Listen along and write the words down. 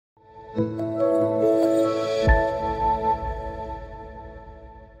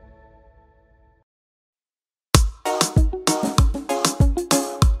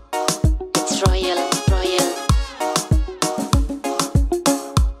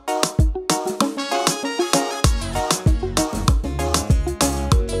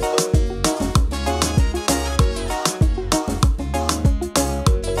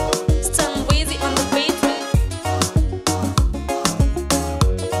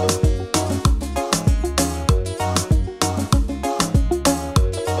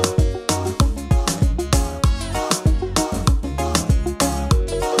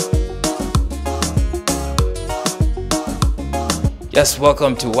Yes,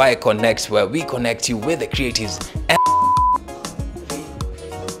 welcome to Y Connect, where we connect you with the creatives and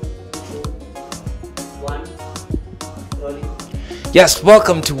yes,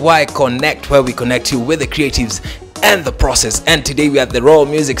 welcome to Y Connect, where we connect you with the creatives and the process. And today we are at the Raw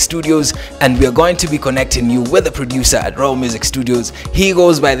Music Studios, and we are going to be connecting you with the producer at Raw Music Studios. He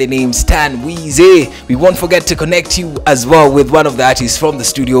goes by the name Stan Weezy. We won't forget to connect you as well with one of the artists from the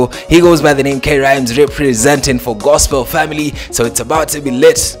studio. He goes by the name K Rhymes, representing for Gospel Family. So it's about to be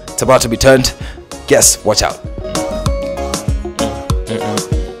lit, it's about to be turned. Yes, watch out.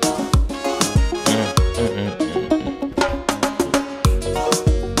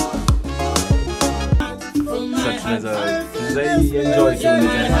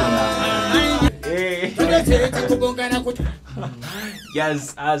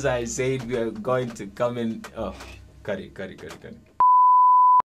 Yes, as I said, we are going to come in. Oh, cut it.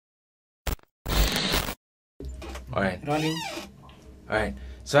 Alright. Running. Alright.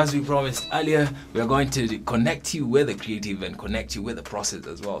 So as we promised earlier, we are going to connect you with the creative and connect you with the process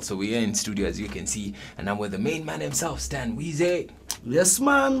as well. So we are in studio, as you can see, and I'm with the main man himself, Stan Weezy. Yes,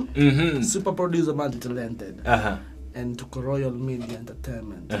 man. Super producer, multi-talented. And to Royal Media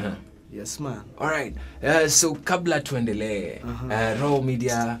Entertainment. Yes, man. Alright. So kabla tuendelee, Raw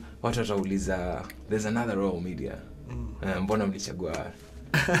Media, watu watauliza, there's another Raw Media. Mbona mlichagua?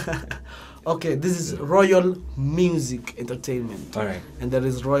 Okay, this is Royal Music Entertainment. Alright. And there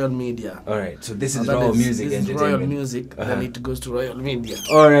is Royal Media. Alright, so this is Raw Music Entertainment. This is Royal Music, then it goes to Royal Media.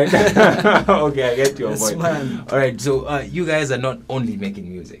 Alright. Okay, I get your point. Man. Alright, so you guys are not only making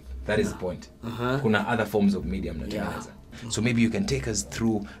music. That is the point. Kuna other forms of medium. So maybe you can take us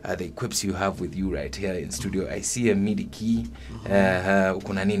through the equips you have with you right here in studio. I see a MIDI key.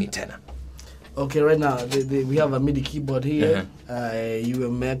 Kuna nini tena? Okay, right now we have a MIDI keyboard here.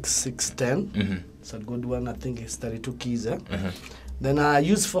 UMX 610. It's a good one. I think it's 32 keys. Then I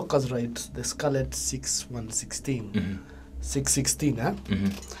use Focusrite, the Scarlett 6116.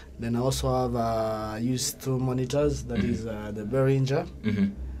 616. Then I also have used two monitors. That is the Behringer.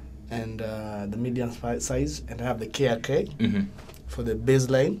 And the medium size, and I have the KRK for the bass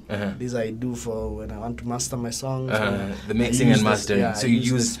line. These I do for when I want to master my songs. The mixing and mastering. So you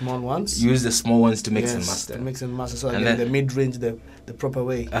use the small ones. Use the small ones to mix and master. To mix and master, so I get the mid range the proper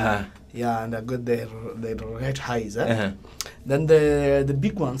way. Yeah, and I got the right highs. Then the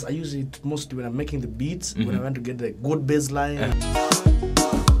big ones I use it mostly when I'm making the beats. When I want to get the good bass line.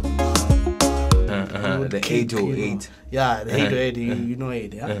 The 808. Yeah, the 808, you know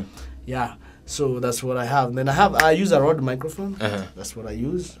 8, yeah? Yeah, so that's what I have. Then I use a Rode microphone. That's what I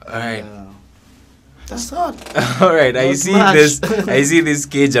use. Alright. That's all. Alright, I see this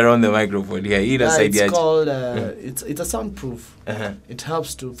cage around the microphone here. It's called, it's a soundproof. It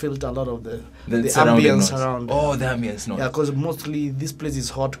helps to filter a lot of the ambience around. Oh, the ambience noise. Yeah, because mostly this place is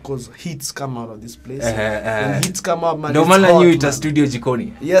hot because heats come out of this place. When heats come out, man, no man knew it a studio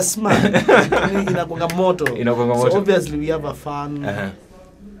jikoni. Yes, man. Inakuanga moto. So obviously we have a fan.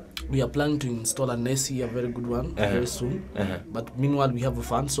 We are planning to install an AC, a very good one, very soon. But meanwhile, we have a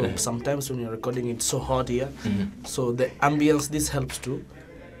fan. So sometimes when you're recording, it's so hot here. So the ambience, this helps to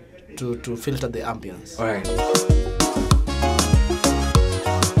filter the ambience. All right.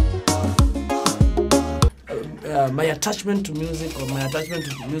 My attachment to music or my attachment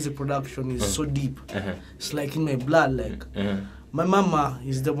to music production is so deep. It's like in my blood. Like my mama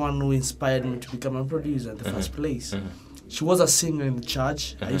is the one who inspired me to become a producer in the first place. She was a singer in the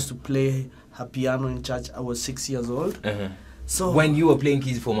church. I used to play her piano in church. I was 6 years old. So when you were playing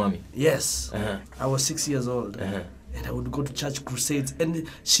keys for mommy? Yes. I was 6 years old. And I would go to church crusades. And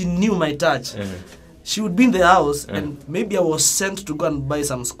she knew my touch. She would be in the house and maybe I was sent to go and buy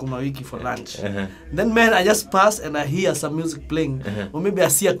some skuma wiki for lunch. Then man, I just pass and I hear some music playing. Or maybe I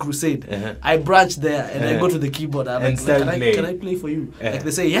see a crusade. I branch there and I go to the keyboard. I'm like, can I play for you? Like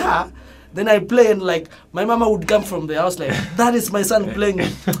they say, yeah. Then I play and like my mama would come from the house like, that is my son playing.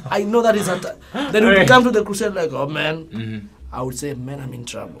 I know that is Then we would come to the crusade like, oh man. I would say, man, I'm in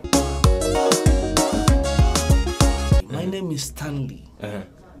trouble. My name is Stanley.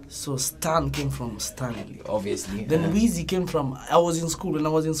 So Stan came from Stanley. Obviously. Then Weezy came from, I was in school. When I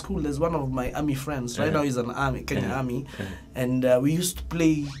was in school, there's one of my army friends. Right now he's an army, Kenya army. And we used to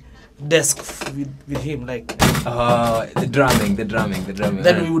play desk with him, like the drumming.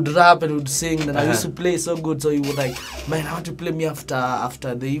 Then we would rap and we would sing. And I used to play so good, so he would like, man, how to play me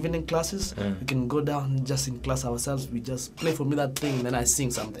after the evening classes. We can go down just in class ourselves. We just play for me that thing, then I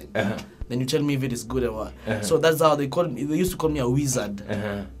sing something. Then you tell me if it is good or what. So that's how they call me. They used to call me a wizard.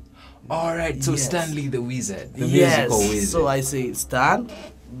 All right, so Stanley the Wizard, the yes. musical wizard. So I say Stan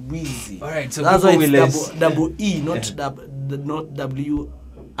Weezy. All right, so that's why it's double E, not W.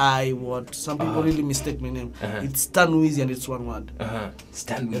 What some people really mistake my name. It's Stan Weezy and it's one word.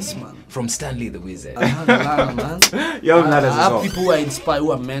 Stan Weezy. Yes, man. From Stanley the Wizard. Man. You have I have people who are inspired,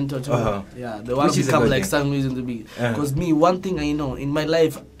 who are mentored. Yeah, the ones who become like Stan Weezy on the beat. Because me, one thing I know in my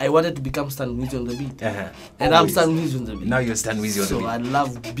life, I wanted to become Stan Weezy on the beat. And I'm Stan Weezy on the beat. Now you're Stan Weezy on the beat. So I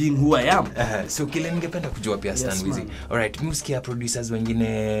love being who I am. So kile ningependa kujua pia Stan Weezy. Alright, musikia producers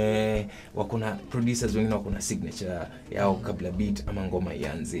wengine wakuna signature yao kabla beat ama ngoma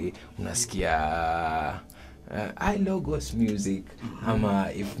ianze. Unasikia I logos music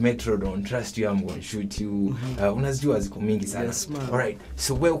ama if Metro don't trust you I'm going to shoot you. Unazijua ziko mingi sana. Yes, alright,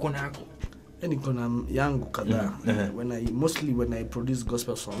 so wewe uko nako? Niko na yangu kadhaa. When I produce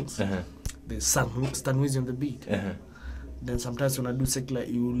gospel songs, there's Stan Weezy on the beat. Then sometimes when I do secular,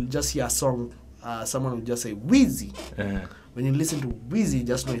 you will just hear a song, someone will just say Weezy. When you listen to Weezy,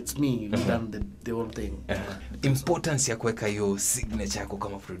 just know it's me. We've done the whole thing. Importance ya kuweka yo signature yako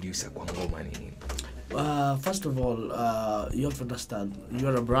kama producer kwa ngoma nini? First of all, you have to understand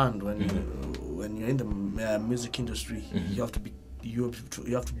you're a brand when you're in the music industry. You have to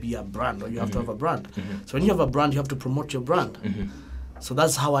be a brand, or you have to have a brand. So when you have a brand, you have to promote your brand. So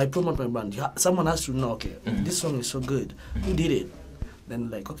that's how I promote my brand. Someone has to know, okay, this song is so good. Who did it? Then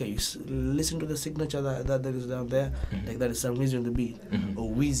like, okay, you listen to the signature that is down there, like that is Stan Weezy on the beat, or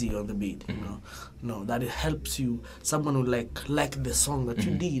Weezy on the beat, you know. No, that it helps you. Someone will like the song that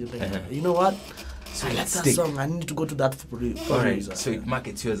you did. Like, you know what? So I like that song. I need to go to that producer. Alright, so it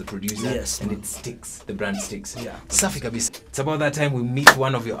markets you as a producer, and it sticks. The brand sticks. Yeah. Safi kabisa. It's about that time we meet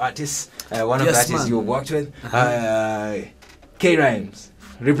one of your artists, one of the artists you worked with, K Rhymes,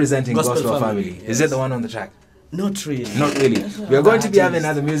 representing Gospel Family. Is it the one on the track? Not really. Not really. We are going to be having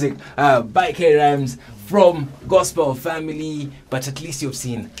other music by K Rhymes from Gospel Family, but at least you've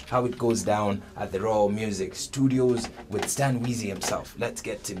seen how it goes down at the Raw Music Studios with Stan Weezy himself. Let's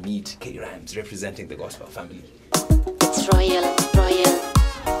get to meet K Rhymes representing the Gospel Family. It's royal.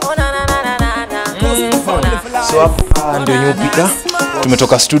 Oh na na na na na. So hapa ndio new pika.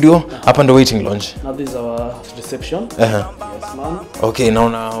 Tumetoka studio, hapa ndio waiting lounge. Now this is our reception. Yes, man. Okay,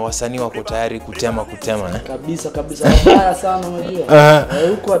 naona wasanii wako tayari kutema Kabisa. Haya sana unajua.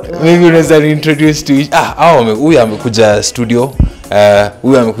 Huko watu. Maybe unaweza introduce to each. Huyu amekuja studio.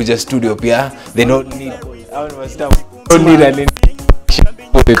 Huyu amekuja studio pia. They don't need an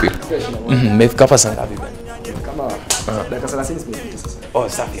mmefika hapa saa ngapi bwana? Kama dakika 30 zimepita sasa. Oh,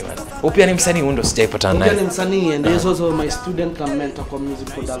 safi man. Upia ni msanii hundo sijaipatana naye. Upia ni msanii and there's also my student and mentor for music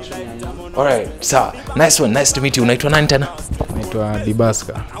production. Alright, so nice one. Nice to meet you. Unaitwa nani tena? Naitwa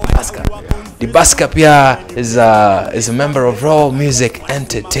Dibaska. Dibaska pia is a member of Raw Music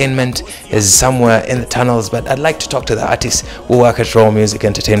Entertainment, is somewhere in the tunnels, but I'd like to talk to the artists who work at Raw Music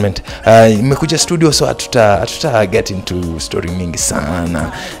Entertainment. Imekuja studio, so atuta get into story mingi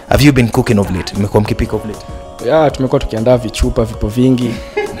sana. Have you been cooking of late? Mmekuwa mkipika of late? Yeah, tumekuwa tukiandaa vichupa vipo vingi.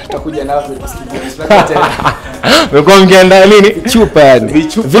 Tutakuja navyo studio. Mmekuwa mkiandaa nini? Vichupa yani.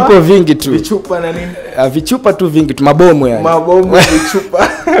 Vipo vingi tu. Vichupa na nini? Vichupa tu vingi tu, mabomu yani. Mabomu vichupa.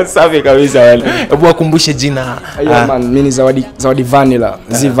 Safi kabisa wale. Hebu wakumbushe jina. Yeah man, mimi ni Zawadi Vanilla,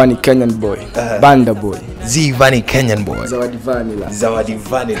 Zivani Kenyan boy, Banda boy. Zivani Kenyan boy. Zawadi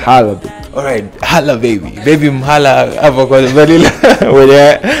Vanilla. Hala baby. Alright, hala baby. Baby mhala hapa kwa Vanilla.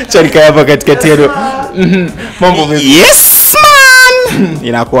 Wewe charika hapa katikati yetu. Mambo vipi? Yes man.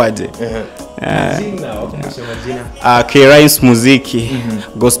 Inakuaje? Jina, wakumbushe majina. K Rhymes muziki,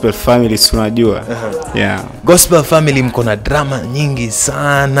 Gospel Family unajua. Yeah. Gospel Family mko na drama nyingi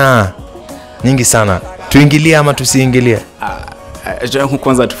sana. Tuingilie ama tusiingilie?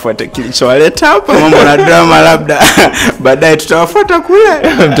 Kwanza tufuate kilichowaleta hapa, mambo na drama labda baadaye tutawafuata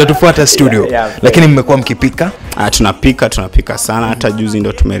kule. Mtatufuata studio. Yeah. Lakini mmekuwa mkipika? Tunapika sana. Hata juzi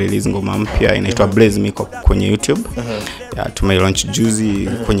ndo tumerelease ngoma mpya inaitwa Blaze Miko kwenye YouTube. Tumelaunch juzi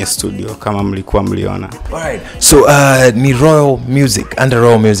kwenye studio kama mlikuwa mliona. Alright. So ni Royal Music, under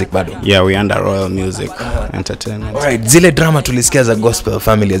Royal Music bado? Yeah, we under Royal Music Entertainment. Alright, zile drama tulisikia za Gospel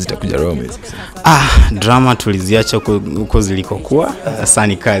Family zitakuja Royal Music. Drama tuliziacha huko zilikokuwa. Sasa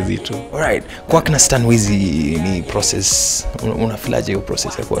ni kazi tu. Alright. Kwa kina Stan Wizi ni process, unafilaje hiyo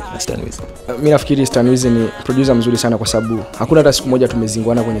process ya kwa kina Stan Wizi? Mimi nafikiri Stan Wizi ni producer mzuri sana kwa sababu hakuna hata siku moja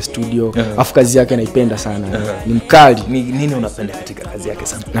tumezingwana kwenye studio. Afu kazi yake naipenda sana. Ni mkali. Nini unapenda katika kazi yake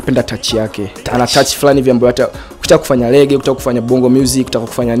sana? Napenda touch yake. Ana touch fulani hivi ambayo hata ukitaka kufanya reggae, ukitaka kufanya bongo music, ukitaka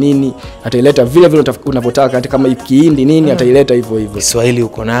kufanya nini, ataileta vile vile unavyotaka, hata kama ikihindi nini ataileta hivyo hivyo. Kiswahili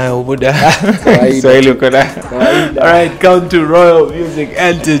uko nayo buda. Kiswahili uko nayo. Alright, come to Royal Music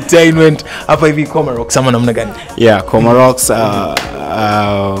Entertainment. Hapa hivi Komarox ama namna gani? Yeah, Komarox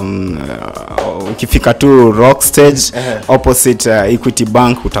ukifika tu Rock Stage opposite Equity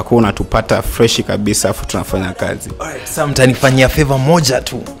Bank utakuwa unatupata fresh kabisa, afu tunafanya kazi. Alright, mtanifanyia favor moja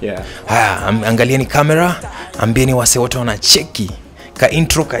tu. Yeah. Angalieni kamera, ambieni wase wote wanacheki ka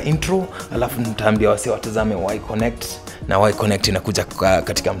intro, alafu nitaambia wase watazame Y Connect, na Y Connect inakuja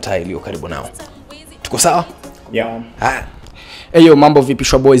katika mtaa iliyo karibu nao. Tuko sawa? Yeah. Eyo, mambo vipi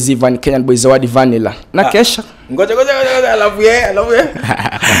shwa boys Ivan Kenyan boys Zawadi Vanilla. Na kesha. Ngoja I love you.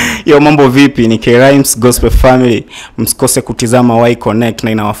 Yo, mambo vipi, ni K-Rhymes Gospel Family. Msikose kutizama Y Connect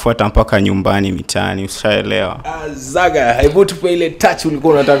na inawafuata mpaka nyumbani mitaani, ushaelewa. Zaga, hebu tupe ile touch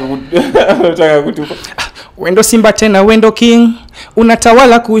ulikuwa unataka kutupa. Wendo Simba tena wendo King,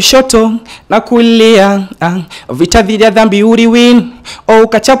 unatawala kushoto na kulia. Vita dhidi ya dhambi uri win,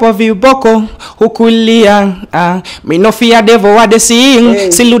 ukachapwa viboko hukulia. Minofia devil wade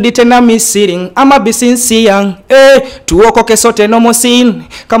sing, siludi tena misiring ama bisinsia. Tuokoke sote no more sin,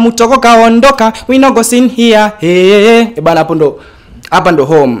 kama utoko kaondoka we no go sin here. Bana hapa ndo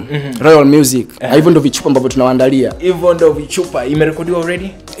home. Royal Music. Hivyo ndo vichupa ambavyo tunawaandalia. Hivyo ndo vichupa. Imerekodiwa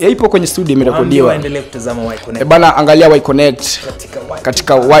already? Ipo kwenye studio imerekodiwa. Endelee kutazama Y Connect. Bana, angalia Y Connect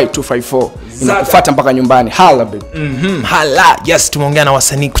katika Y254. Inakufuata mpaka nyumbani. Hala baby. Hala. Yes, tumeongea na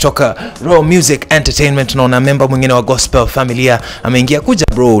wasanii kutoka Royal Music Entertainment. Tunaona member mwingine wa Gospel Familia ameingia. Kuja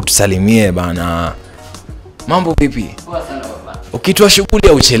bro, tusalimie bana. Mambo vipi? Poa sana baba. Ukitoa shughuli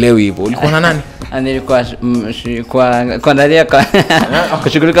ya uchelewi hivyo, ulikuwa na nani? Nilikuwa kuandalia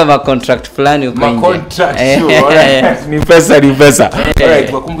kushughulika na contract fulani huko nje. Contract. Ni pesa.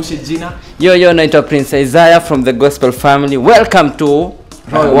 Alright, wakumbushe jina. Yo, naitwa Prince Isaiah from the Gospel Family. Welcome to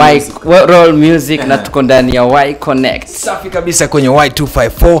Royal Music na tuko ndani ya Y Connect. Safi kabisa kwenye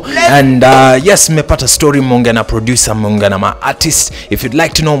Y254 and yes, mmepata story, mmeongea na producer, mmeongea na ma artist. If you'd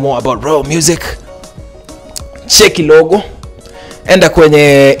like to know more about Royal Music, check logo, enda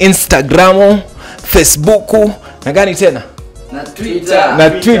kwenye Instagram, Facebook, na gani tena? Na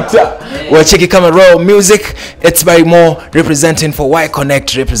Twitter. Wacheki kama Royal Music. It's very more representing for Y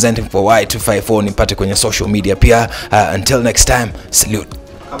Connect, representing for Y254. Nipate kwenye social media pia. Until next time, salute.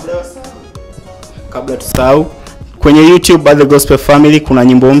 Kabla tusahau, kwenye YouTube at the Gospel Family kuna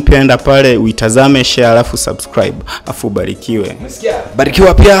nyimbo mpya, enda pale uitazame, share alafu subscribe, afu barikiwe.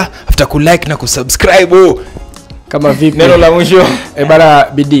 Barikiwa pia after ku like na ku subscribe. Kama vipi? Neno la mwisho. Bana,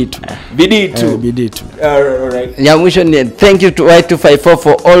 bidii tu. Alright. Ya mwisho ni thank you to Y254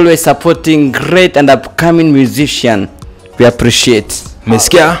 for always supporting great and upcoming musician. We appreciate.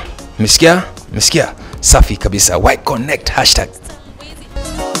 Mesikia? Safi kabisa. Y Connect #.